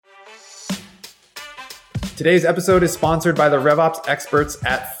Today's episode is sponsored by the RevOps experts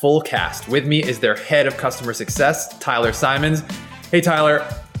at Fullcast. With me is their head of customer success, Tyler Simons. Hey, Tyler,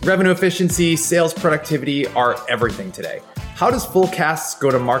 revenue efficiency, sales productivity are everything today. How does Fullcast's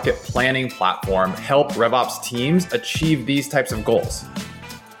go-to-market planning platform help RevOps teams achieve these types of goals?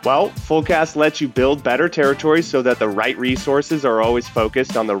 Well, Fullcast lets you build better territories so that the right resources are always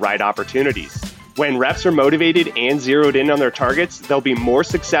focused on the right opportunities. When reps are motivated and zeroed in on their targets, they'll be more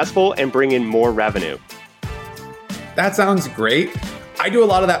successful and bring in more revenue. That sounds great. I do a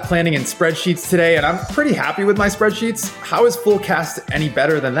lot of that planning in spreadsheets today, and I'm pretty happy with my spreadsheets. How is Fullcast any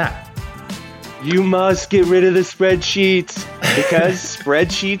better than that? You must get rid of the spreadsheets because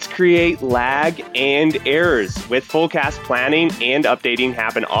spreadsheets create lag and errors. With Fullcast, planning and updating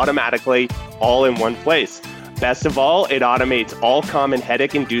happen automatically, all in one place. Best of all, it automates all common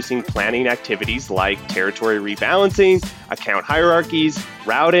headache-inducing planning activities like territory rebalancing, account hierarchies,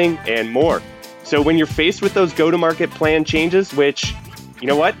 routing, and more. So when you're faced with those go-to-market plan changes, which, you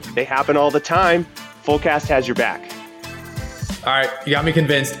know what, they happen all the time, Fullcast has your back. All right, you got me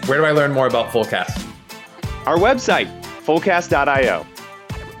convinced. Where do I learn more about Fullcast? Our website, fullcast.io.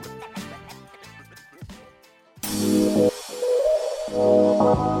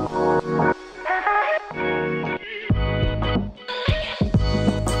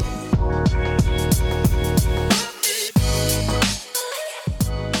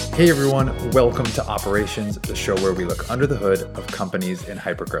 Hey everyone, welcome to Operations, the show where we look under the hood of companies in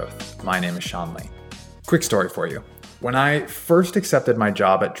hypergrowth. My name is Sean Lee. Quick story for you. When I first accepted my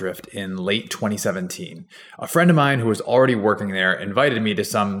job at Drift in late 2017, a friend of mine who was already working there invited me to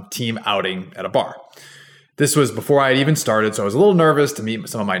some team outing at a bar. This was before I had even started, so I was a little nervous to meet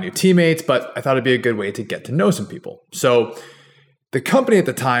some of my new teammates, but I thought it'd be a good way to get to know some people. So the company at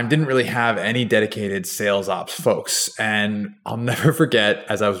the time didn't really have any dedicated sales ops folks, and I'll never forget,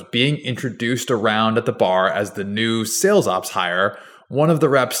 as I was being introduced around at the bar as the new sales ops hire, one of the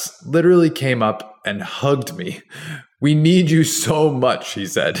reps literally came up and hugged me. "We need you so much," he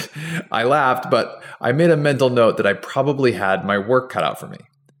said. I laughed, but I made a mental note that I probably had my work cut out for me.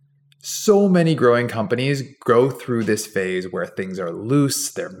 So many growing companies go through this phase where things are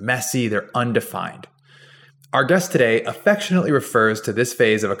loose, they're messy, they're undefined. Our guest today affectionately refers to this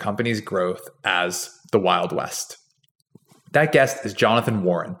phase of a company's growth as the Wild West. That guest is Johnathan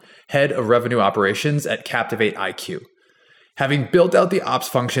Warren, head of revenue operations at CaptivateIQ. Having built out the ops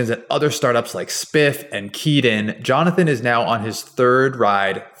functions at other startups like Spiff and Keyed In, Johnathan is now on his third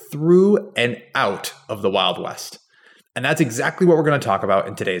ride through and out of the Wild West. And that's exactly what we're going to talk about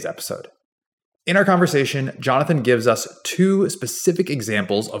in today's episode. In our conversation, Johnathan gives us two specific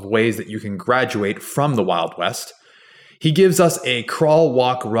examples of ways that you can graduate from the Wild West. He gives us a crawl,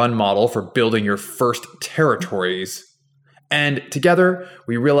 walk, run model for building your first territories. And together,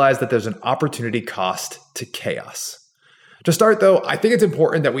 we realize that there's an opportunity cost to chaos. To start though, I think it's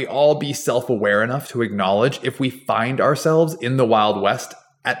important that we all be self-aware enough to acknowledge if we find ourselves in the Wild West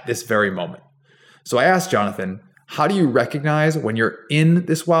at this very moment. So I asked Johnathan, how do you recognize when you're in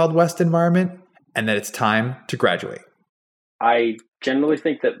this Wild West environment and that it's time to graduate? I generally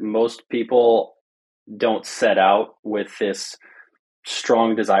think that most people don't set out with this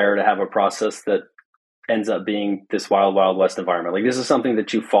strong desire to have a process that ends up being this wild, Wild West environment. Like, this is something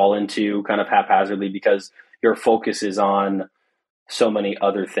that you fall into kind of haphazardly because your focus is on so many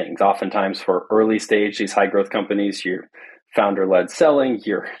other things. Oftentimes for early stage, these high growth companies, you're founder-led selling,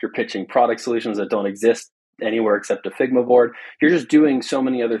 you're pitching product solutions that don't exist anywhere except a Figma board. You're just doing so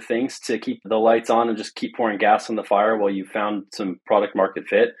many other things to keep the lights on and just keep pouring gas on the fire while you found some product market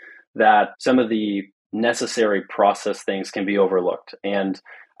fit, that some of the necessary process things can be overlooked. And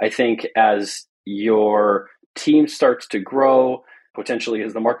I think as your team starts to grow, potentially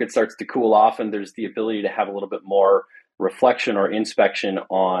as the market starts to cool off and there's the ability to have a little bit more reflection or inspection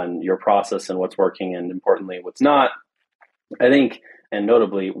on your process and what's working and, importantly, what's not, I think, and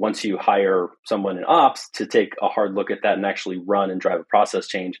notably, once you hire someone in ops to take a hard look at that and actually run and drive a process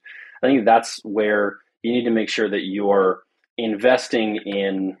change, I think that's where you need to make sure that you're investing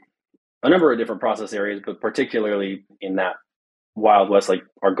in a number of different process areas, but particularly in that Wild West, like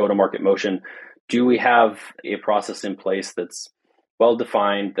our go-to-market motion. Do we have a process in place that's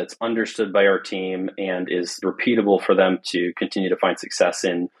well-defined, that's understood by our team, and is repeatable for them to continue to find success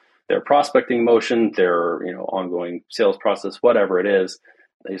in their prospecting motion, their ongoing sales process, whatever it is?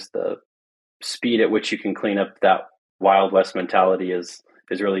 The speed at which you can clean up that Wild West mentality is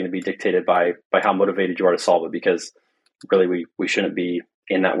really going to be dictated by how motivated you are to solve it, because really we shouldn't be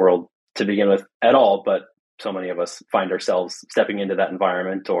in that world to begin with at all, but so many of us find ourselves stepping into that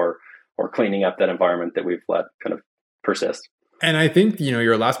environment or cleaning up that environment that we've let kind of persist. And I think,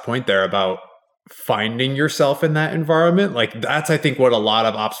 your last point there about finding yourself in that environment. Like that's, I think, what a lot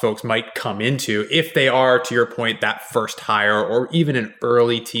of ops folks might come into if they are, to your point, that first hire or even an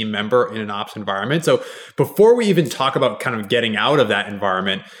early team member in an ops environment. So before we even talk about kind of getting out of that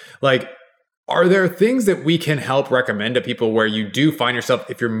environment, like, are there things that we can help recommend to people where you do find yourself,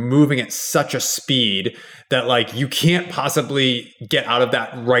 if you're moving at such a speed that like you can't possibly get out of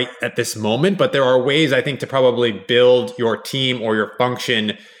that right at this moment, but there are ways, I think, to probably build your team or your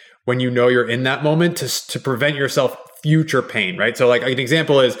function when you know you're in that moment to prevent yourself future pain, right? So like an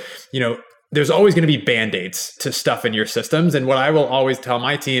example is, there's always going to be band-aids to stuff in your systems. And what I will always tell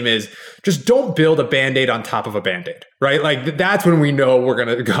my team is just don't build a band-aid on top of a band-aid, right? Like that's when we know we're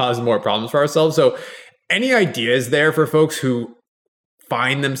going to cause more problems for ourselves. So any ideas there for folks who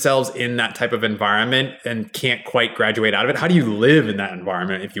find themselves in that type of environment and can't quite graduate out of it? How do you live in that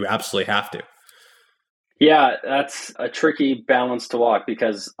environment if you absolutely have to? Yeah, that's a tricky balance to walk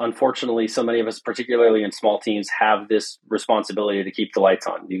because unfortunately, so many of us, particularly in small teams, have this responsibility to keep the lights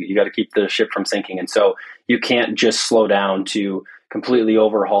on. You got to keep the ship from sinking. And so you can't just slow down to completely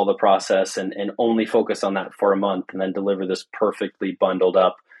overhaul the process and only focus on that for a month and then deliver this perfectly bundled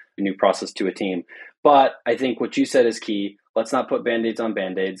up new process to a team. But I think what you said is key. Let's not put Band-Aids on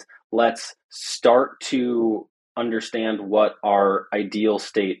Band-Aids. Let's start to understand what our ideal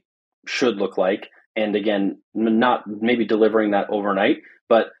state should look like. And again, not maybe delivering that overnight,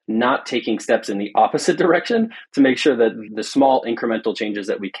 but not taking steps in the opposite direction to make sure that the small incremental changes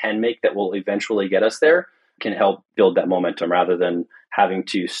that we can make that will eventually get us there can help build that momentum rather than having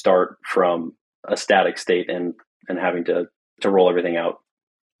to start from a static state and having to roll everything out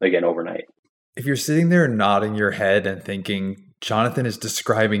again overnight. If you're sitting there nodding your head and thinking, Johnathan is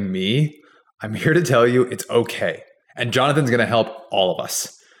describing me, I'm here to tell you it's okay. And Johnathan's going to help all of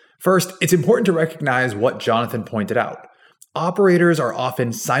us. First, it's important to recognize what Johnathan pointed out. Operators are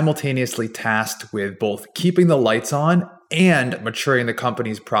often simultaneously tasked with both keeping the lights on and maturing the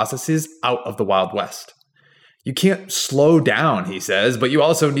company's processes out of the Wild West. You can't slow down, he says, but you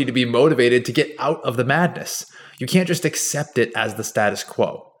also need to be motivated to get out of the madness. You can't just accept it as the status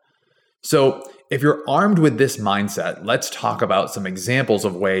quo. So, if you're armed with this mindset, let's talk about some examples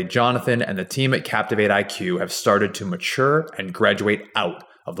of way Johnathan and the team at CaptivateIQ have started to mature and graduate out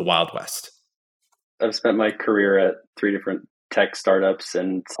of the Wild West. I've spent my career at 3 different tech startups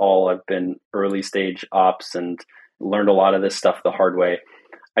and all I've been early stage ops and learned a lot of this stuff the hard way.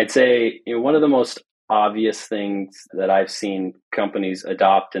 I'd say one of the most obvious things that I've seen companies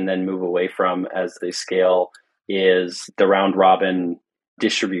adopt and then move away from as they scale is the round robin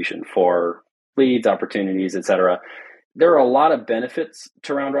distribution for leads, opportunities, etc. There are a lot of benefits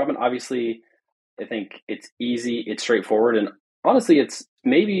to round robin. Obviously, I think it's easy, it's straightforward, and honestly, it's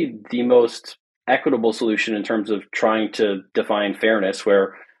maybe the most equitable solution in terms of trying to define fairness,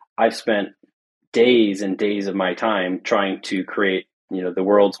 where I've spent days and days of my time trying to create, the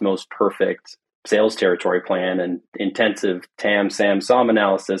world's most perfect sales territory plan and intensive TAM, SAM, SOM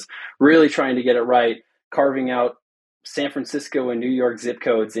analysis, really trying to get it right, carving out San Francisco and New York zip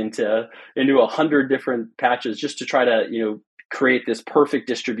codes into 100 different patches just to try to, create this perfect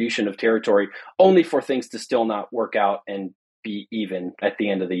distribution of territory, only for things to still not work out and be even at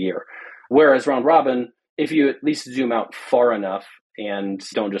the end of the year. Whereas round robin, if you at least zoom out far enough and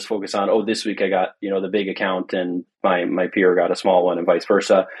don't just focus on, this week I got, the big account and my peer got a small one and vice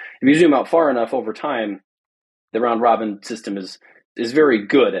versa. If you zoom out far enough over time, the round robin system is very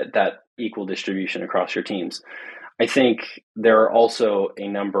good at that equal distribution across your teams. I think there are also a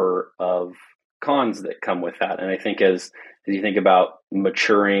number of cons that come with that. And I think as you think about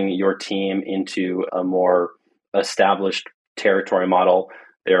maturing your team into a more established territory model,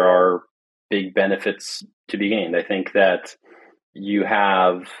 there are big benefits to be gained. I think that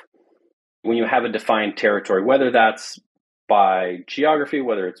when you have a defined territory, whether that's by geography,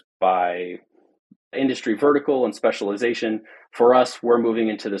 whether it's by industry vertical and specialization, for us, we're moving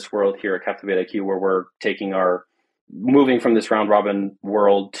into this world here at CaptivateIQ where we're moving from this round robin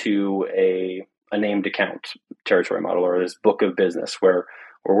world to a named account territory model, or this book of business where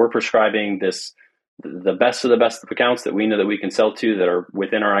we're prescribing the best of the best of accounts that we know that we can sell to that are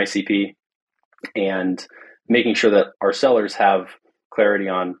within our ICP, and making sure that our sellers have clarity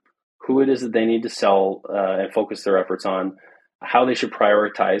on who it is that they need to sell and focus their efforts on, how they should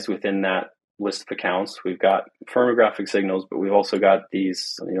prioritize within that list of accounts. We've got firmographic signals, but we've also got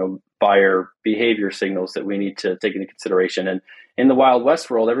these, buyer behavior signals that we need to take into consideration. And in the Wild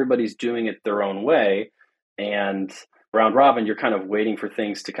West world, everybody's doing it their own way. And round robin, you're kind of waiting for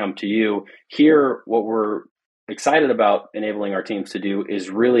things to come to you. Here, what we're excited about enabling our teams to do is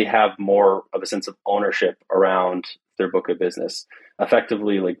really have more of a sense of ownership around their book of business,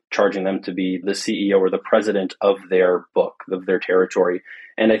 effectively like charging them to be the CEO or the president of their book, of their territory.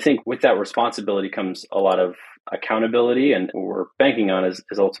 And I think with that responsibility comes a lot of accountability, and what we're banking on is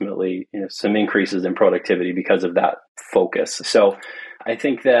ultimately some increases in productivity because of that focus. So I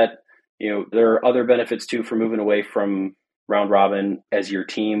think that there are other benefits too for moving away from round robin as your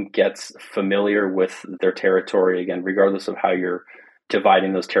team gets familiar with their territory. Again, regardless of how you're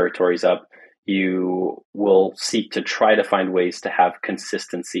dividing those territories up, you will seek to try to find ways to have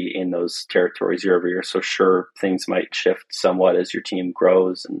consistency in those territories year over year. So sure, things might shift somewhat as your team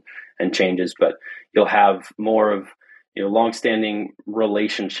grows and changes, but you'll have more of longstanding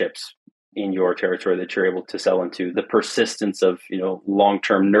relationships in your territory that you're able to sell into. The persistence of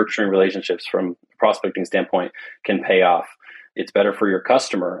long-term nurturing relationships from a prospecting standpoint can pay off. It's better for your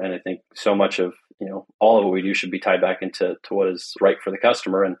customer, and I think so much of all of what we do should be tied back into what is right for the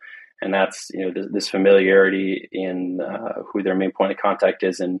customer, and that's this familiarity in who their main point of contact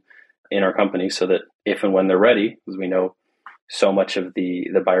is in our company, so that if and when they're ready, because we know so much of the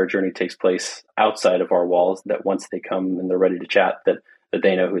buyer journey takes place outside of our walls, that once they come and they're ready to chat, that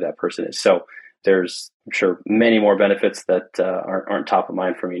they know who that person is. So there's, I'm sure, many more benefits that aren't top of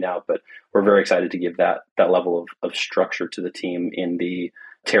mind for me now, but we're very excited to give that level of structure to the team in the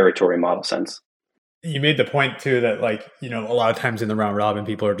territory model sense. You made the point too that a lot of times in the round robin,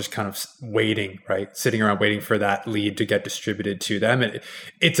 people are just kind of waiting, right? Sitting around waiting for that lead to get distributed to them. And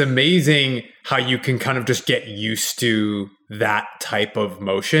it's amazing how you can kind of just get used to that type of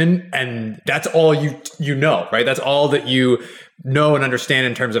motion. And that's all you know, right? That's all that you know and understand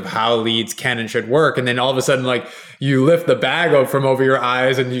in terms of how leads can and should work. And then all of a sudden, you lift the bag up from over your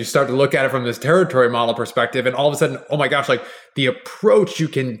eyes and you start to look at it from this territory model perspective. And all of a sudden, oh my gosh, the approach you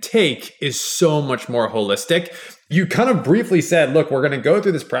can take is so much more holistic. You kind of briefly said, look, we're going to go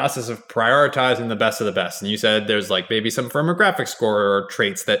through this process of prioritizing the best of the best. And you said there's maybe some firmographic score or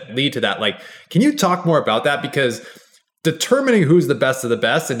traits that lead to that. Can you talk more about that? Because determining who's the best of the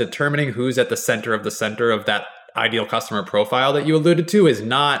best and determining who's at the center of that ideal customer profile that you alluded to is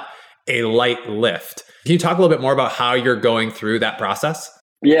not a light lift. Can you talk a little bit more about how you're going through that process?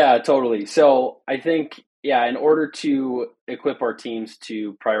 Yeah, totally. So I think, in order to equip our teams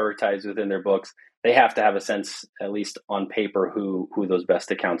to prioritize within their books, they have to have a sense, at least on paper, who those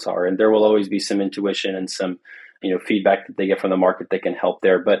best accounts are. And there will always be some intuition and some feedback that they get from the market that can help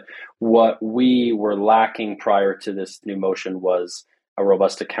there. But what we were lacking prior to this new motion was a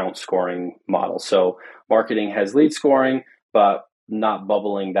robust account scoring model. So marketing has lead scoring, but not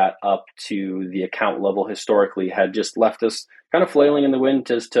bubbling that up to the account level historically had just left us kind of flailing in the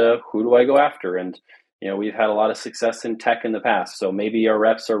wind as to who do I go after. And we've had a lot of success in tech in the past. So maybe our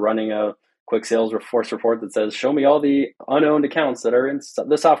reps are running a quick sales force report that says, show me all the unowned accounts that are in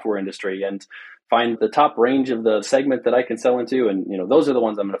the software industry and find the top range of the segment that I can sell into. And, those are the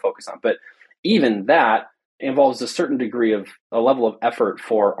ones I'm going to focus on. But even that involves a certain degree of a level of effort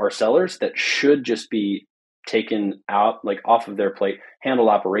for our sellers that should just be taken out, off of their plate, handled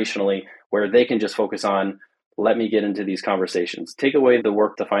operationally, where they can just focus on, let me get into these conversations. Take away the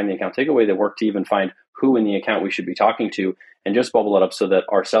work to find the account, take away the work to even find who in the account we should be talking to, and just bubble it up so that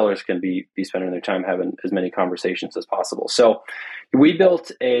our sellers can be spending their time having as many conversations as possible. So we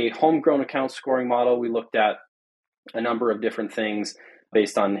built a homegrown account scoring model. We looked at a number of different things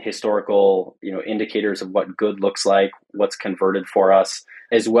based on historical, indicators of what good looks like, what's converted for us,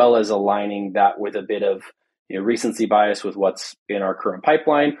 as well as aligning that with a bit of recency bias with what's in our current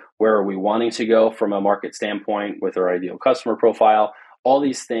pipeline. Where are we wanting to go from a market standpoint with our ideal customer profile? All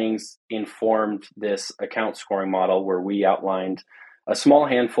these things informed this account scoring model where we outlined a small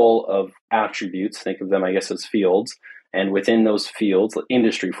handful of attributes. Think of them, I guess, as fields. And within those fields,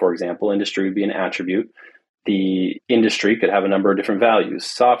 industry, for example, industry would be an attribute. The industry could have a number of different values: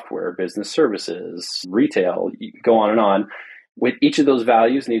 software, business services, retail, go on and on. With each of those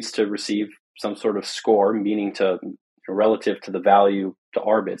values needs to receive some sort of score, meaning to relative to the value to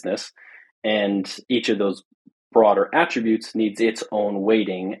our business. And each of those broader attributes needs its own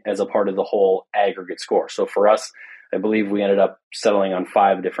weighting as a part of the whole aggregate score. So for us, I believe we ended up settling on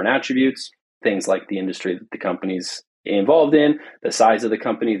 5 different attributes, things like the industry that the company's involved in, the size of the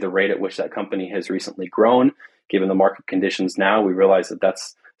company, the rate at which that company has recently grown. Given the market conditions now, we realize that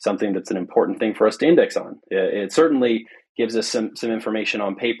that's something that's an important thing for us to index on. It certainly gives us some information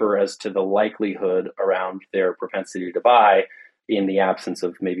on paper as to the likelihood around their propensity to buy in the absence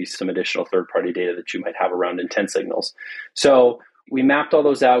of maybe some additional third-party data that you might have around intent signals. So we mapped all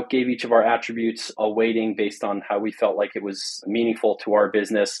those out, gave each of our attributes a weighting based on how we felt like it was meaningful to our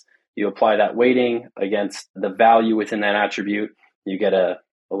business, You apply that weighting against the value within that attribute. You get a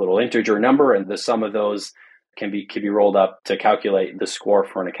little integer number, and the sum of those can be rolled up to calculate the score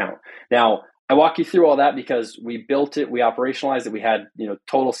for an account. Now, I walk you through all that because we built it, we operationalized it, we had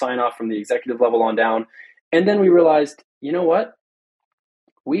total sign off from the executive level on down, and then we realized, you know what?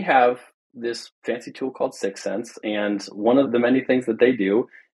 We have this fancy tool called 6 Sense, and one of the many things that they do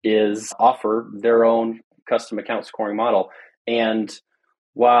is offer their own custom account scoring model. And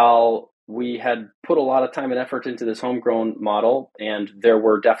while we had put a lot of time and effort into this homegrown model, and there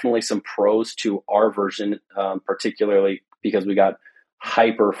were definitely some pros to our version, particularly because we got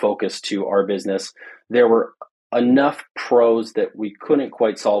hyper focused to our business, there were enough pros that we couldn't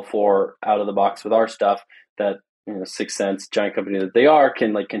quite solve for out of the box with our stuff that 6 Sense, giant company that they are,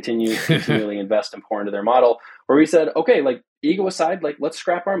 can continually invest and pour into their model, where we said, okay, ego aside, let's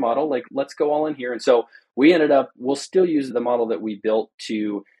scrap our model, let's go all in here. And so we ended up, we'll still use the model that we built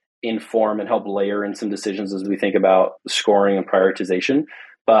to inform and help layer in some decisions as we think about scoring and prioritization.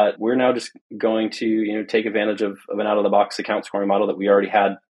 But we're now just going to take advantage of an out of the box account scoring model that we already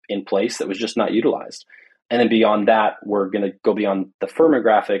had in place that was just not utilized. And then beyond that, we're going to go beyond the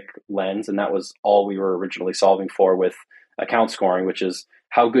firmographic lens. And that was all we were originally solving for with account scoring, which is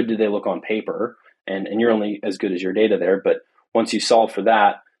how good do they look on paper? And you're only as good as your data there. But once you solve for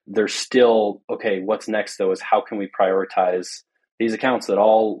that, there's still, okay, what's next though is how can we prioritize these accounts that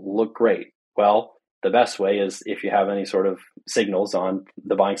all look great? Well, the best way is if you have any sort of signals on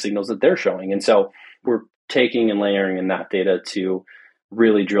the buying signals that they're showing. And so we're taking and layering in that data to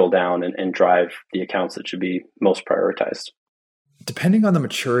really drill down and drive the accounts that should be most prioritized. Depending on the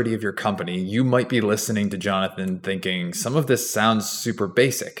maturity of your company, you might be listening to Johnathan thinking some of this sounds super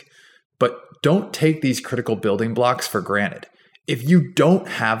basic, but don't take these critical building blocks for granted. If you don't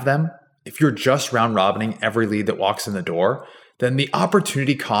have them, if you're just round robining every lead that walks in the door, then the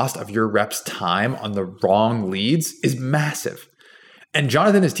opportunity cost of your rep's time on the wrong leads is massive. And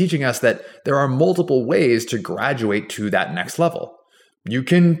Johnathan is teaching us that there are multiple ways to graduate to that next level. You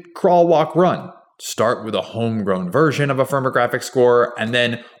can crawl, walk, run. Start with a homegrown version of a firmographic score, and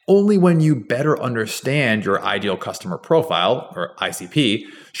then only when you better understand your ideal customer profile, or ICP,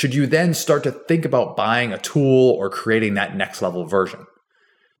 should you then start to think about buying a tool or creating that next level version.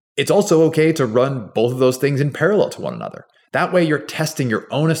 It's also okay to run both of those things in parallel to one another. That way you're testing your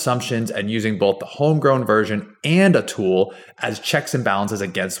own assumptions and using both the homegrown version and a tool as checks and balances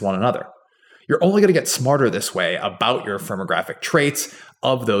against one another. You're only going to get smarter this way about your firmographic traits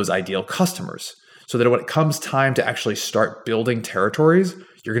of those ideal customers, so that when it comes time to actually start building territories,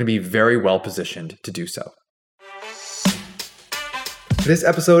 you're going to be very well positioned to do so. This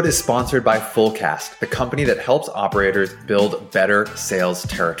episode is sponsored by Fullcast, the company that helps operators build better sales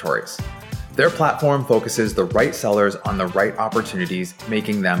territories. Their platform focuses the right sellers on the right opportunities,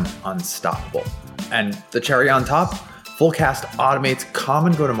 making them unstoppable. And the cherry on top, Fullcast automates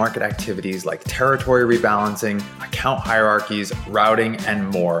common go-to-market activities like territory rebalancing, account hierarchies, routing, and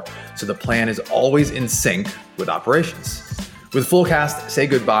more, so the plan is always in sync with operations. With Fullcast, say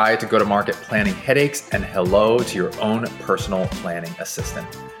goodbye to go-to-market planning headaches and hello to your own personal planning assistant.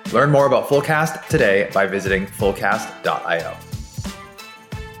 Learn more about Fullcast today by visiting fullcast.io.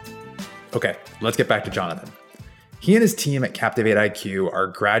 Okay, let's get back to Johnathan. He and his team at CaptivateIQ are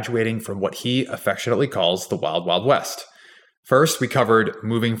graduating from what he affectionately calls the Wild Wild West. First, we covered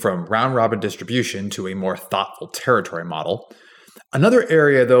moving from round-robin distribution to a more thoughtful territory model. Another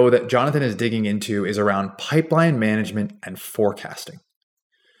area, though, that Johnathan is digging into is around pipeline management and forecasting.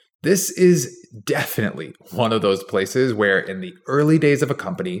 This is definitely one of those places where in the early days of a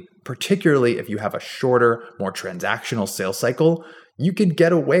company, particularly if you have a shorter, more transactional sales cycle, you could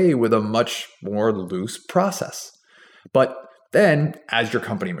get away with a much more loose process. But then, as your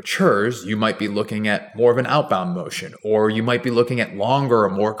company matures, you might be looking at more of an outbound motion, or you might be looking at longer or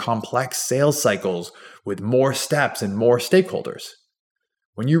more complex sales cycles with more steps and more stakeholders.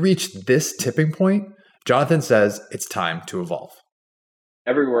 When you reach this tipping point, Johnathan says it's time to evolve.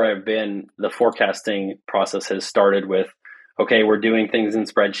 Everywhere I've been, the forecasting process has started with, okay, we're doing things in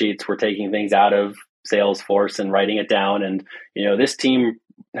spreadsheets, we're taking things out of Salesforce and writing it down. And, this team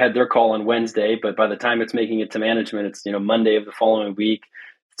had their call on Wednesday, but by the time it's making it to management, it's, Monday of the following week.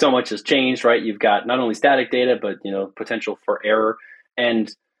 So much has changed, right? You've got not only static data, but, potential for error.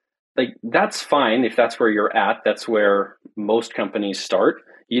 And that's fine if that's where you're at. That's where most companies start.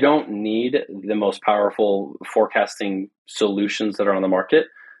 You don't need the most powerful forecasting solutions that are on the market.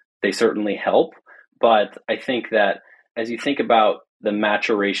 They certainly help. But I think that as you think about the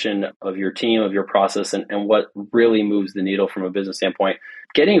maturation of your team, of your process, and what really moves the needle from a business standpoint,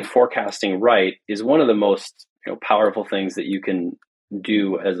 getting forecasting right is one of the most powerful things that you can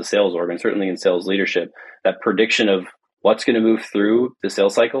do as a sales organ, certainly in sales leadership, that prediction of what's going to move through the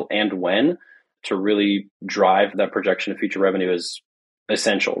sales cycle and when to really drive that projection of future revenue is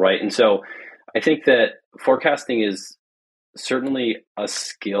essential, right? And so I think that forecasting is certainly a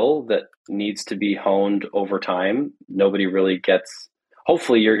skill that needs to be honed over time. Nobody really gets,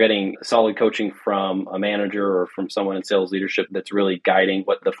 hopefully you're getting solid coaching from a manager or from someone in sales leadership that's really guiding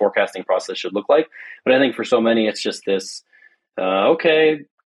what the forecasting process should look like. But I think for so many, it's just this, okay,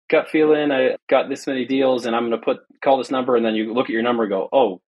 gut feeling, I got this many deals and I'm going to call this number. And then you look at your number and go,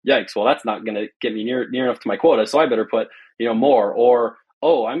 oh, yikes, well, that's not going to get me near enough to my quota. So I better put, more. Or,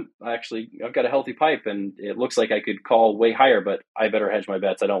 oh, I've got a healthy pipe and it looks like I could call way higher, but I better hedge my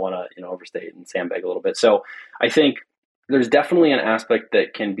bets. I don't want to, overstate and sandbag a little bit. So I think there's definitely an aspect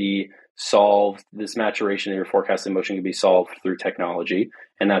that can be solved. This maturation of your forecasting motion can be solved through technology.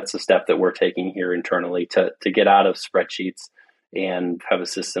 And that's a step that we're taking here internally to get out of spreadsheets and have a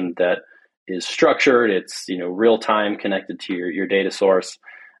system that is structured. It's, real time connected to your data source,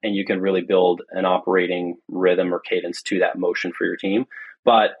 and you can really build an operating rhythm or cadence to that motion for your team.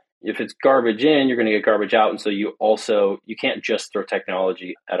 But if it's garbage in, you're going to get garbage out. And so you can't just throw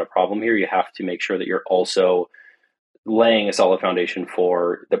technology at a problem here. You have to make sure that you're also laying a solid foundation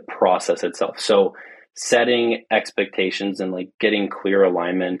for the process itself. So setting expectations and getting clear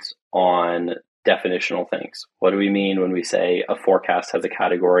alignment on definitional things. What do we mean when we say a forecast has a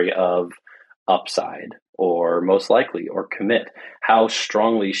category of upside or most likely or commit? How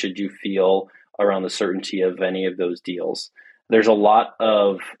strongly should you feel around the certainty of any of those deals? There's a lot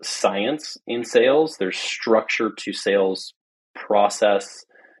of science in sales. There's structure to sales process.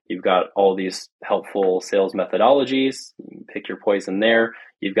 You've got all these helpful sales methodologies. Pick your poison there.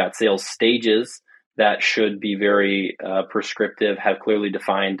 You've got sales stages that should be very prescriptive, have clearly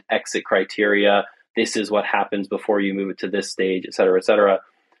defined exit criteria. This is what happens before you move it to this stage, et cetera, et cetera.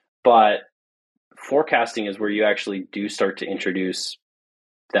 But forecasting is where you actually do start to introduce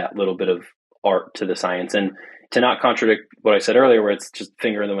that little bit of art to the science. And to not contradict what I said earlier, where it's just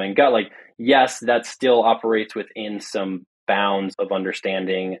finger in the wind gut, yes, that still operates within some bounds of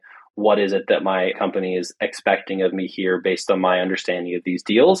understanding what is it that my company is expecting of me here based on my understanding of these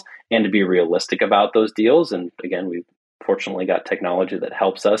deals, and to be realistic about those deals. And again, we've fortunately got technology that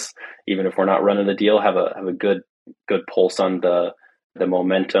helps us, even if we're not running the deal, have a good pulse on the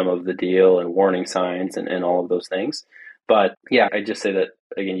momentum of the deal and warning signs and all of those things. But yeah, I just say that,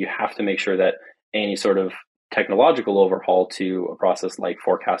 again, you have to make sure that any sort of technological overhaul to a process like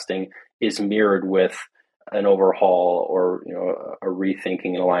forecasting is mirrored with an overhaul or a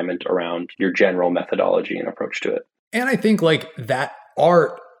rethinking and alignment around your general methodology and approach to it. And I think that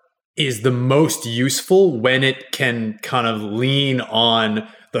art is the most useful when it can kind of lean on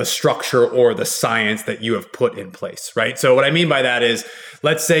the structure or the science that you have put in place, right? So what I mean by that is,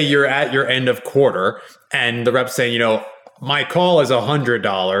 let's say you're at your end of quarter and the rep's saying, my call is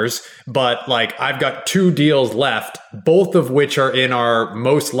 $100, but I've got 2 deals left, both of which are in our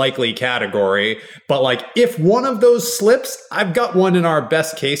most likely category. But if one of those slips, I've got one in our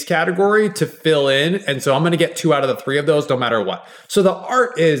best case category to fill in. And so I'm going to get 2 out of the 3 of those no matter what. So the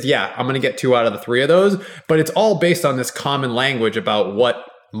art is, I'm going to get 2 out of the 3 of those, but it's all based on this common language about what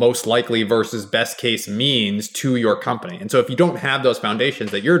most likely versus best case means to your company. And so if you don't have those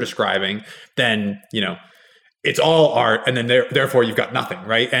foundations that you're describing, then, it's all art, and then therefore you've got nothing,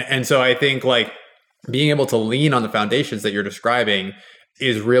 right? And so I think being able to lean on the foundations that you're describing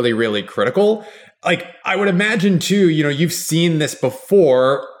is really, really critical. I would imagine too, you've seen this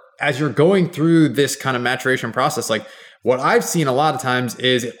before as you're going through this kind of maturation process. What I've seen a lot of times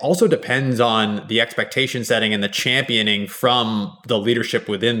is it also depends on the expectation setting and the championing from the leadership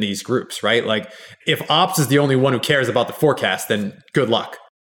within these groups, right? If ops is the only one who cares about the forecast, then good luck.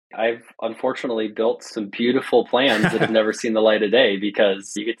 I've unfortunately built some beautiful plans that have never seen the light of day,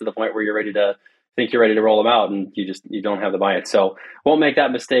 because you get to the point where you're ready to roll them out and you don't have the buy-in. So won't make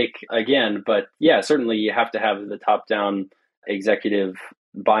that mistake again. But yeah, certainly you have to have the top-down executive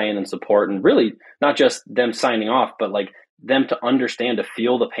buy-in and support, and really not just them signing off, but them to understand, to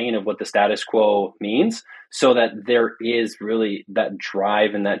feel the pain of what the status quo means, so that there is really that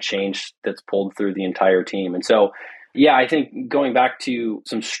drive and that change that's pulled through the entire team. And so yeah, I think going back to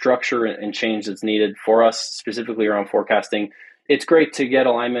some structure and change that's needed for us specifically around forecasting, it's great to get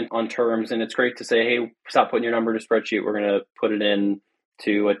alignment on terms, and it's great to say, hey, stop putting your number in a spreadsheet. We're going to put it in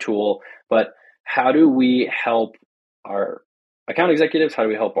to a tool. But how do we help our account executives? How do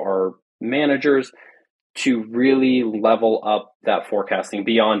we help our managers to really level up that forecasting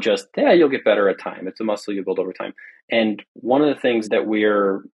beyond just, you'll get better at time. It's a muscle you build over time. And one of the things that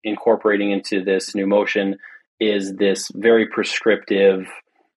we're incorporating into this new motion is this very prescriptive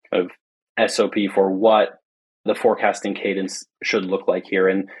of SOP for what the forecasting cadence should look like here.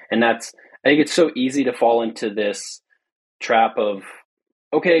 And that's, I think it's so easy to fall into this trap of,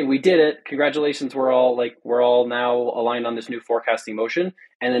 okay, we did it. Congratulations. We're all now aligned on this new forecasting motion.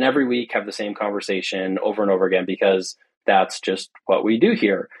 And then every week have the same conversation over and over again, because that's just what we do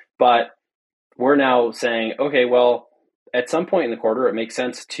here. But we're now saying, okay, well, at some point in the quarter, it makes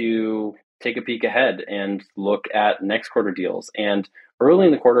sense to take a peek ahead and look at next quarter deals. And early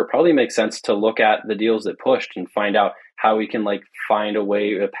in the quarter, it probably makes sense to look at the deals that pushed and find out how we can find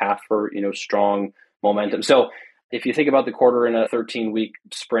a path for, strong momentum. So if you think about the quarter in a 13-week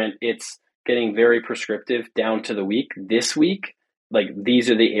sprint, it's getting very prescriptive down to the week. This week, these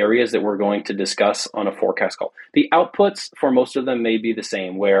are the areas that we're going to discuss on a forecast call. The outputs for most of them may be the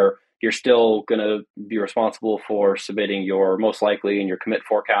same, where you're still going to be responsible for submitting your most likely and your commit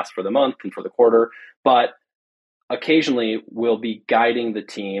forecast for the month and for the quarter. But occasionally we'll be guiding the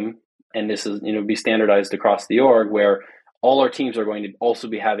team, and this is, be standardized across the org, where all our teams are going to also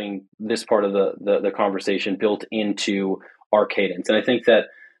be having this part of the conversation built into our cadence. And I think that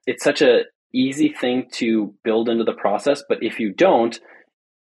it's such a easy thing to build into the process, but if you don't,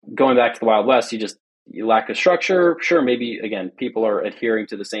 going back to the Wild West, you lack a structure. Sure, maybe again, people are adhering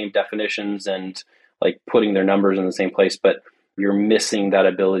to the same definitions and putting their numbers in the same place, but you're missing that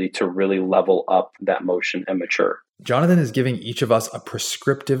ability to really level up that motion and mature. Johnathan is giving each of us a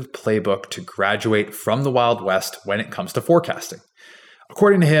prescriptive playbook to graduate from the Wild West when it comes to forecasting.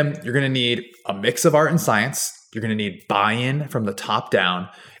 According to him, you're going to need a mix of art and science. You're going to need buy-in from the top down.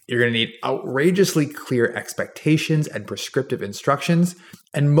 You're going to need outrageously clear expectations and prescriptive instructions.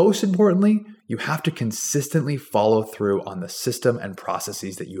 And most importantly, you have to consistently follow through on the system and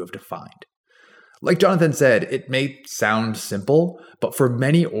processes that you have defined. Like Johnathan said, it may sound simple, but for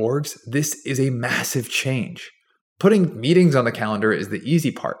many orgs, this is a massive change. Putting meetings on the calendar is the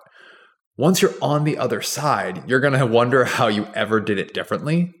easy part. Once you're on the other side, you're going to wonder how you ever did it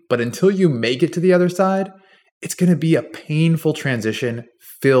differently. But until you make it to the other side, it's going to be a painful transition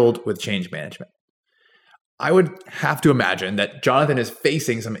filled with change management. I would have to imagine that Johnathan is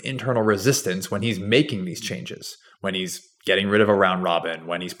facing some internal resistance when he's making these changes, when he's getting rid of a round robin,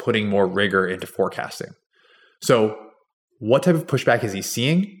 when he's putting more rigor into forecasting. So what type of pushback is he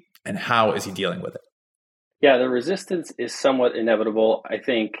seeing, and how is he dealing with it? Yeah, the resistance is somewhat inevitable. I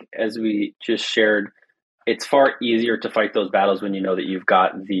think, as we just shared, it's far easier to fight those battles when you know that you've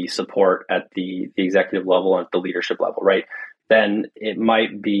got the support at the executive level and at the leadership level, right? Then it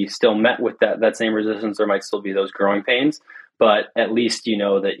might be still met with that same resistance. There might still be those growing pains, but at least you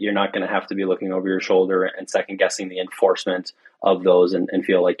know that you're not going to have to be looking over your shoulder and second guessing the enforcement of those and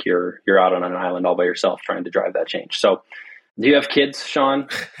feel like you're out on an island all by yourself trying to drive that change. So do you have kids, Sean?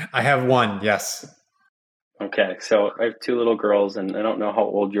 I have one, yes. Okay, so I have two little girls, and I don't know how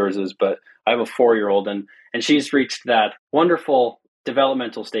old yours is, but I have a 4-year-old, and she's reached that wonderful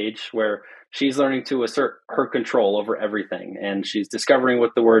developmental stage where she's learning to assert her control over everything, and she's discovering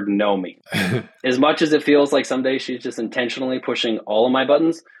what the word no means. As much as it feels like some days she's just intentionally pushing all of my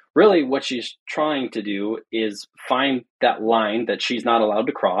buttons, really what she's trying to do is find that line that she's not allowed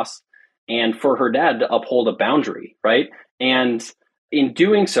to cross, and for her dad to uphold a boundary, right? And in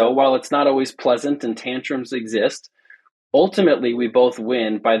doing so, while it's not always pleasant and tantrums exist, ultimately we both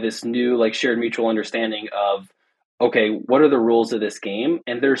win by this new shared mutual understanding of, okay, what are the rules of this game?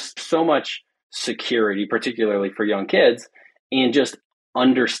 And there's so much security, particularly for young kids, in just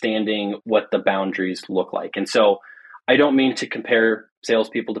understanding what the boundaries look like. And so I don't mean to compare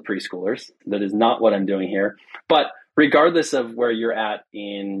salespeople to preschoolers. That is not what I'm doing here. But regardless of where you're at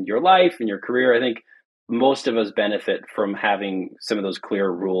in your life, in your career, I think most of us benefit from having some of those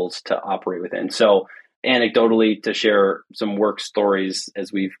clear rules to operate within. So anecdotally, to share some work stories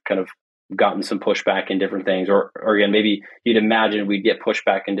as we've kind of gotten some pushback in different things, or again, maybe you'd imagine we'd get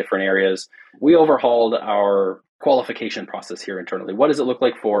pushback in different areas. We overhauled our qualification process here internally. What does it look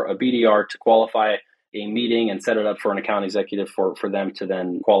like for a BDR to qualify a meeting and set it up for an account executive for them to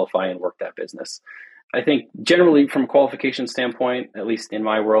then qualify and work that business? I think generally from a qualification standpoint, at least in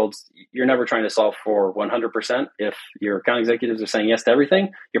my world, you're never trying to solve for 100%. If your account executives are saying yes to everything,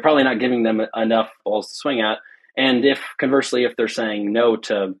 you're probably not giving them enough balls to swing at. And if conversely, if they're saying no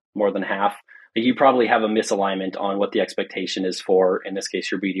to more than half, you probably have a misalignment on what the expectation is for, in this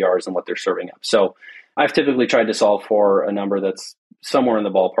case, your BDRs and what they're serving up. So I've typically tried to solve for a number that's somewhere in the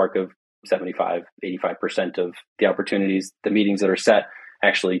ballpark of 75, 85% of the opportunities, the meetings that are set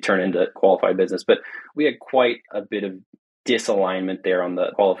actually turn into qualified business. But we had quite a bit of disalignment there on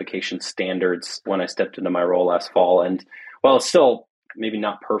the qualification standards when I stepped into my role last fall. And while it's still maybe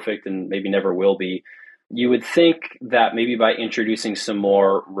not perfect and maybe never will be, you would think that maybe by introducing some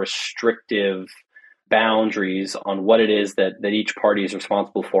more restrictive boundaries on what it is that each party is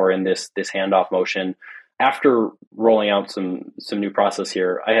responsible for in this handoff motion, after rolling out some new process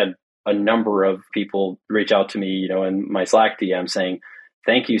here, I had a number of people reach out to me, in my Slack DM saying,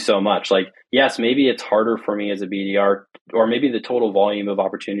 thank you so much. Like, yes, maybe it's harder for me as a BDR, or maybe the total volume of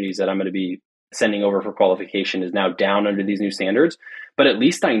opportunities that I'm going to be sending over for qualification is now down under these new standards, but at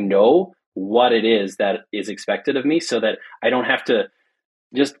least I know what it is that is expected of me so that I don't have to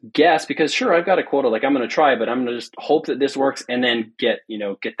just guess, because sure, I've got a quota, like I'm going to try, but I'm going to just hope that this works and then get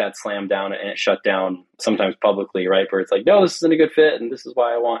that slam down and it shut down sometimes publicly, right? Where it's like, no, this isn't a good fit. And this is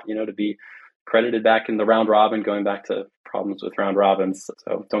why I want, to be credited back in the round robin, going back to problems with round robins.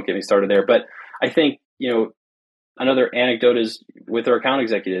 So don't get me started there. But I think, another anecdote is with our account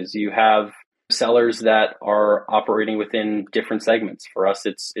executives, you have sellers that are operating within different segments. For us,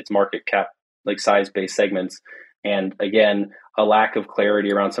 it's market cap, like size-based segments. And again, a lack of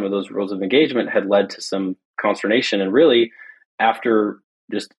clarity around some of those rules of engagement had led to some consternation. And really, after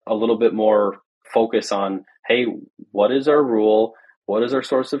just a little bit more focus on, hey, what is our rule? What is our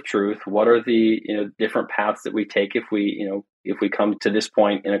source of truth? What are the different paths that we take if we come to this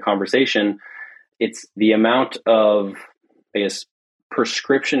point in a conversation? It's the amount of, I guess,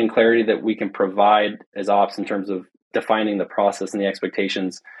 prescription and clarity that we can provide as ops in terms of defining the process and the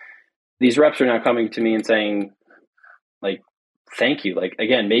expectations. These reps are now coming to me and saying, like, thank you. Like,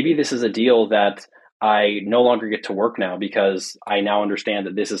 again, maybe this is a deal that I no longer get to work now because I now understand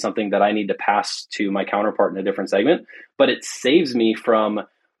that this is something that I need to pass to my counterpart in a different segment, but it saves me from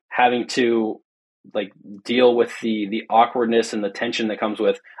having to like deal with the awkwardness and the tension that comes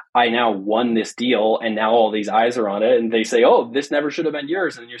with, I now won this deal and now all these eyes are on it and they say, oh, this never should have been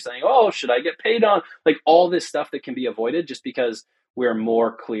yours. And you're saying, oh, should I get paid on? Like all this stuff that can be avoided just because we're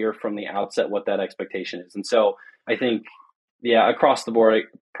more clear from the outset what that expectation is. And so I think, yeah, across the board, I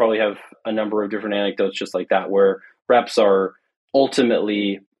probably have a number of different anecdotes just like that, where reps are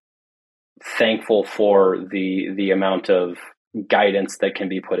ultimately thankful for the amount of guidance that can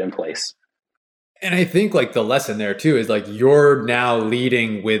be put in place. And I think like the lesson there too is like you're now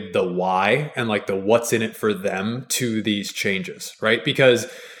leading with the why and like the what's in it for them to these changes, right? Because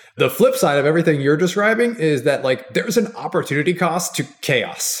the flip side of everything you're describing is that like there's an opportunity cost to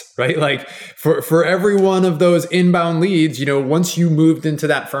chaos, right? Like for every one of those inbound leads, once you moved into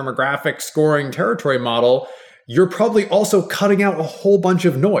that firmographic scoring territory model, you're probably also cutting out a whole bunch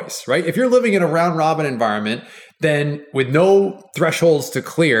of noise, right? If you're living in a round robin environment, then with no thresholds to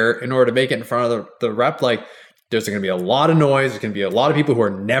clear in order to make it in front of the rep, like there's going to be a lot of noise. There's going to be a lot of people who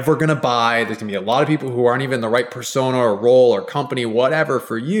are never going to buy. There's going to be a lot of people who aren't even the right persona or role or company, whatever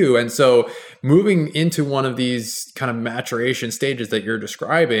for you. And so moving into one of these kind of maturation stages that you're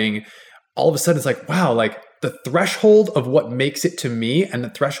describing, all of a sudden it's like, wow, like the threshold of what makes it to me and the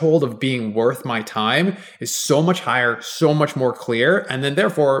threshold of being worth my time is so much higher, so much more clear. And then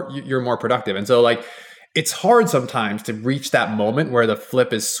therefore you're more productive. And so like, it's hard sometimes to reach that moment where the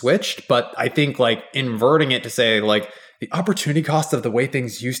flip is switched, but I think like inverting it to say like the opportunity cost of the way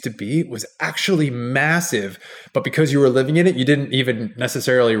things used to be was actually massive, but because you were living in it, you didn't even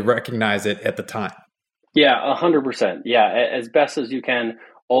necessarily recognize it at the time. Yeah, 100%. Yeah, as best as you can,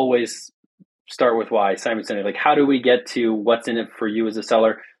 always start with why. Simon Sinek, like how do we get to what's in it for you as a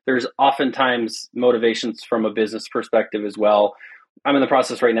seller? There's oftentimes motivations from a business perspective as well. I'm in the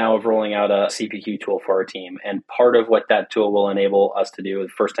process right now of rolling out a CPQ tool for our team. And part of what that tool will enable us to do, the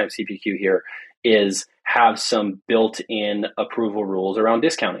first time CPQ here, is have some built-in approval rules around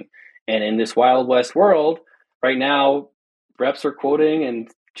discounting. And in this Wild West world, right now, reps are quoting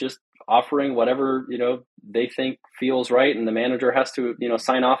and just offering whatever, they think feels right. And the manager has to,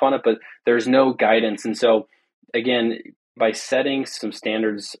 sign off on it, but there's no guidance. And so again, by setting some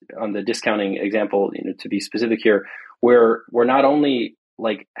standards on the discounting example, to be specific here, where we're not only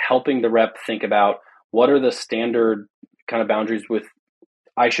like helping the rep think about what are the standard kind of boundaries with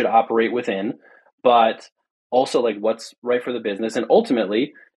I should operate within, but also like what's right for the business. And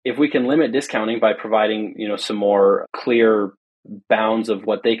ultimately, if we can limit discounting by providing, some more clear bounds of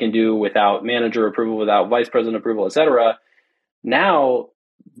what they can do without manager approval, without vice president approval, et cetera, now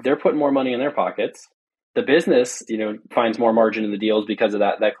they're putting more money in their pockets. The business, finds more margin in the deals because of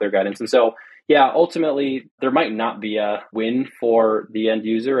that clear guidance. And so, yeah, ultimately there might not be a win for the end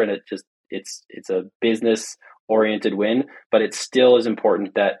user, and it's a business oriented win, but it still is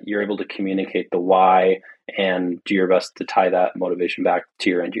important that you're able to communicate the why and do your best to tie that motivation back to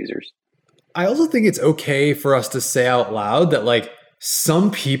your end users. I also think it's okay for us to say out loud that like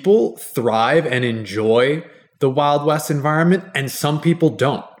some people thrive and enjoy the Wild West environment and some people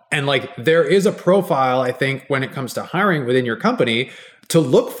don't. And like there is a profile, I think, when it comes to hiring within your company to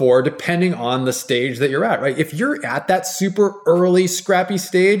look for depending on the stage that you're at, right? If you're at that super early, scrappy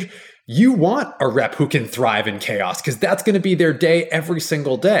stage, you want a rep who can thrive in chaos because that's going to be their day every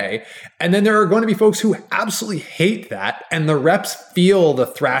single day. And then there are going to be folks who absolutely hate that. And the reps feel the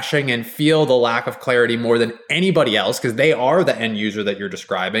thrashing and feel the lack of clarity more than anybody else because they are the end user that you're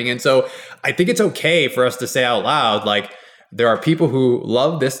describing. And so I think it's okay for us to say out loud, like, there are people who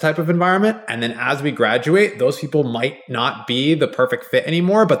love this type of environment. And then as we graduate, those people might not be the perfect fit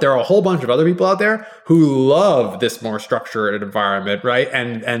anymore, but there are a whole bunch of other people out there who love this more structured environment, right?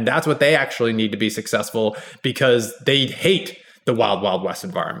 And that's what they actually need to be successful because they hate the wild, wild west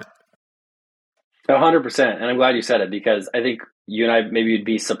environment. 100%. And I'm glad you said it because I think you and I maybe would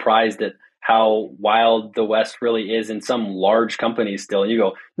be surprised at how wild the West really is in some large companies still. And you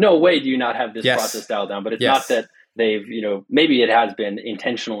go, no way do you not have this process dialed down. But it's not that they've, maybe it has been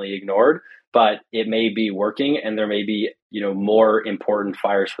intentionally ignored, but it may be working and there may be, more important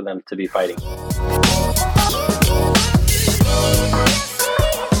fires for them to be fighting.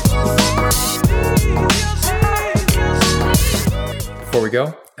 Before we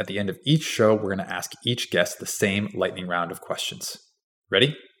go, at the end of each show, we're going to ask each guest the same lightning round of questions.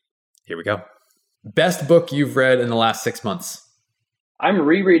 Ready? Here we go. Best book you've read in the last 6 months? I'm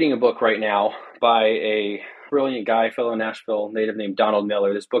rereading a book right now by a brilliant guy, fellow Nashville native named Donald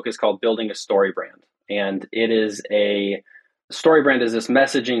Miller. This book is called Building a Story Brand. And it is story brand is this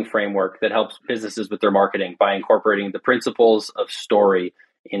messaging framework that helps businesses with their marketing by incorporating the principles of story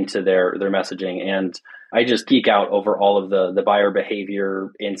into their messaging. And I just geek out over all of the buyer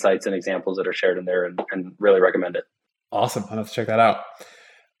behavior insights and examples that are shared in there and really recommend it. Awesome. I'll have to check that out.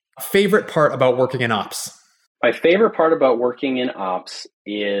 Favorite part about working in ops? My favorite part about working in ops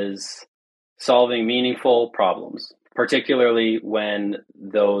is solving meaningful problems, particularly when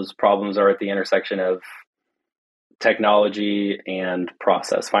those problems are at the intersection of technology and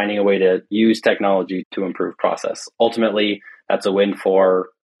process, finding a way to use technology to improve process. Ultimately, that's a win for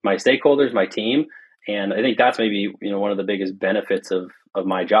my stakeholders, my team. And I think that's maybe, one of the biggest benefits of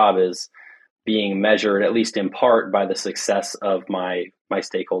my job is being measured, at least in part, by the success of my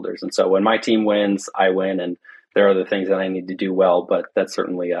stakeholders. And so when my team wins, I win. And there are other things that I need to do well, but that's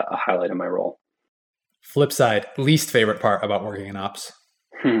certainly a highlight of my role. Flip side, least favorite part about working in ops?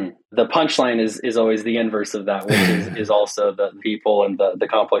 The punchline is always the inverse of that, which is also the people and the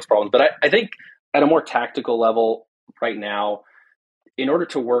complex problems. But I think at a more tactical level right now, in order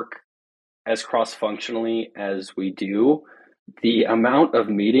to work as cross-functionally as we do, the amount of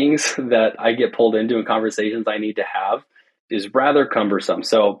meetings that I get pulled into and conversations I need to have is rather cumbersome.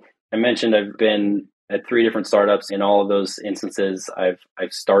 So I mentioned I've been at 3 different startups. In all of those instances, I've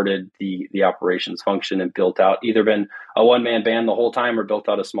started the operations function and built out, either been a one-man band the whole time or built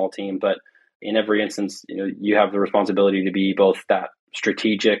out a small team. But in every instance, you have the responsibility to be both that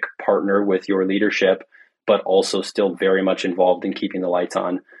strategic partner with your leadership, but also still very much involved in keeping the lights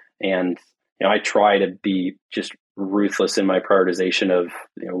on. And I try to be just ruthless in my prioritization of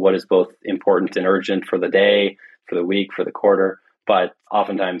what is both important and urgent for the day, for the week, for the quarter. But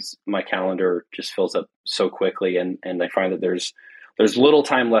oftentimes my calendar just fills up so quickly, and I find that there's little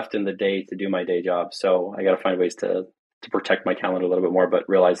time left in the day to do my day job. So I got to find ways to protect my calendar a little bit more, but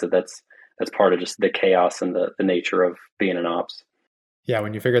realize that that's part of just the chaos and the nature of being an ops. Yeah,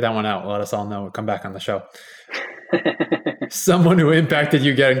 when you figure that one out, let us all know. Come back on the show. Someone who impacted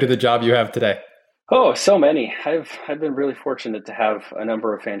you getting to the job you have today? Oh, so many. I've been really fortunate to have a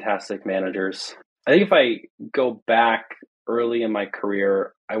number of fantastic managers. I think if I go back early in my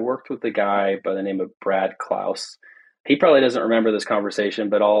career, I worked with a guy by the name of Brad Klaus. He probably doesn't remember this conversation,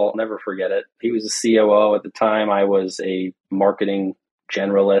 but I'll never forget it. He was a COO at the time. I was a marketing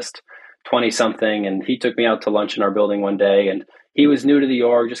generalist, 20-something, and he took me out to lunch in our building one day, and he was new to the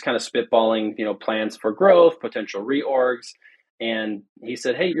org, just kind of spitballing, plans for growth, potential reorgs. And he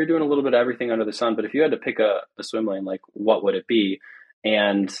said, hey, you're doing a little bit of everything under the sun, but if you had to pick a swim lane, like what would it be?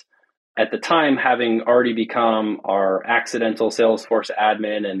 And at the time, having already become our accidental Salesforce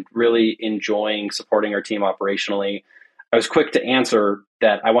admin and really enjoying supporting our team operationally, I was quick to answer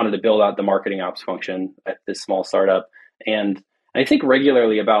that I wanted to build out the marketing ops function at this small startup. And I think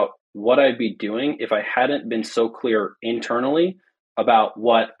regularly about what I'd be doing if I hadn't been so clear internally about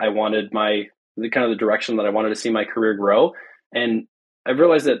what I wanted the direction that I wanted to see my career grow. And I've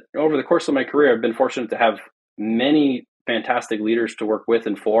realized that over the course of my career, I've been fortunate to have many fantastic leaders to work with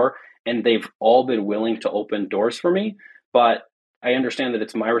and for, and they've all been willing to open doors for me. But I understand that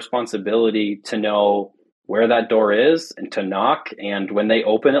it's my responsibility to know where that door is and to knock. And when they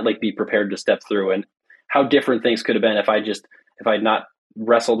open it, be prepared to step through. And how different things could have been if I'd not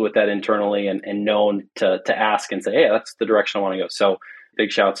wrestled with that internally and known to ask and say, hey, that's the direction I want to go. So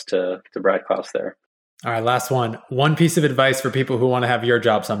big shouts to Brad Klaus there. All right, last one. One piece of advice for people who want to have your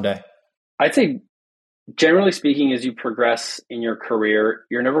job someday. I'd say, generally speaking, as you progress in your career,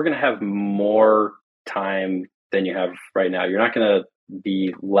 you're never going to have more time than you have right now. You're not going to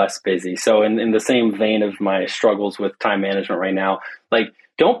be less busy. So in the same vein of my struggles with time management right now, like,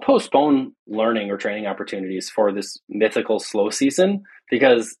 don't postpone learning or training opportunities for this mythical slow season,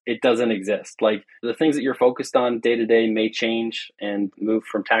 because it doesn't exist. Like, the things that you're focused on day to day may change and move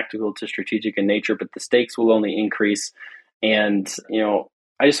from tactical to strategic in nature, but the stakes will only increase. And,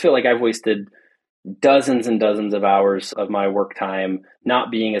 I just feel like I've wasted dozens and dozens of hours of my work time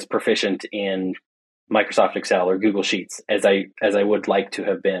not being as proficient in Microsoft Excel or Google Sheets as I would like to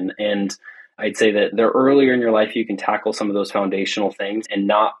have been. And I'd say that the earlier in your life you can tackle some of those foundational things and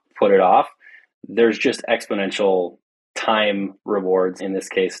not put it off, there's just exponential time rewards in this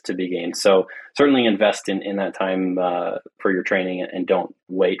case to be gained. So certainly invest in that time for your training, and don't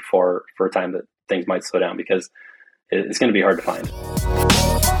wait for a time that things might slow down, because it's going to be hard to find.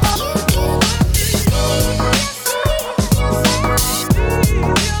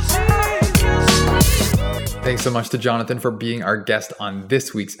 Thanks so much to Johnathan for being our guest on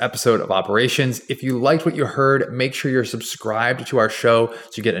this week's episode of Operations. If you liked what you heard, make sure you're subscribed to our show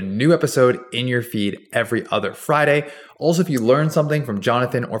so you get a new episode in your feed every other Friday. Also, if you learned something from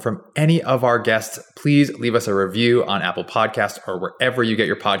Johnathan or from any of our guests, please leave us a review on Apple Podcasts or wherever you get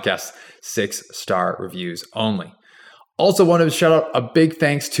your podcasts. 6-star reviews only. Also wanted to shout out a big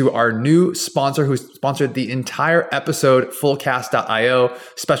thanks to our new sponsor who sponsored the entire episode, Fullcast.io.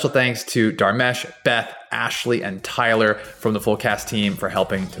 Special thanks to Dharmesh, Beth, Ashley, and Tyler from the Fullcast team for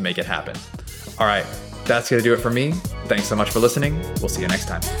helping to make it happen. All right, that's going to do it for me. Thanks so much for listening. We'll see you next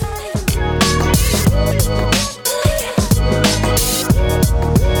time.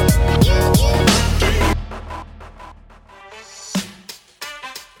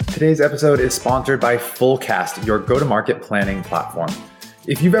 Today's episode is sponsored by Fullcast, your go-to-market planning platform.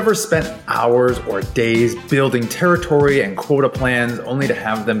 If you've ever spent hours or days building territory and quota plans only to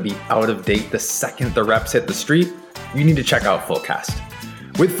have them be out of date the second the reps hit the street, you need to check out Fullcast.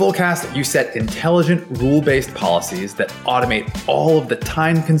 With Fullcast, you set intelligent, rule-based policies that automate all of the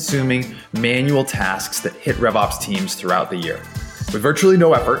time-consuming manual tasks that hit RevOps teams throughout the year. With virtually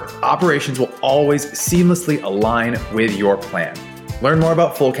no effort, operations will always seamlessly align with your plan. Learn more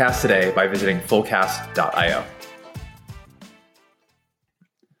about Fullcast today by visiting fullcast.io.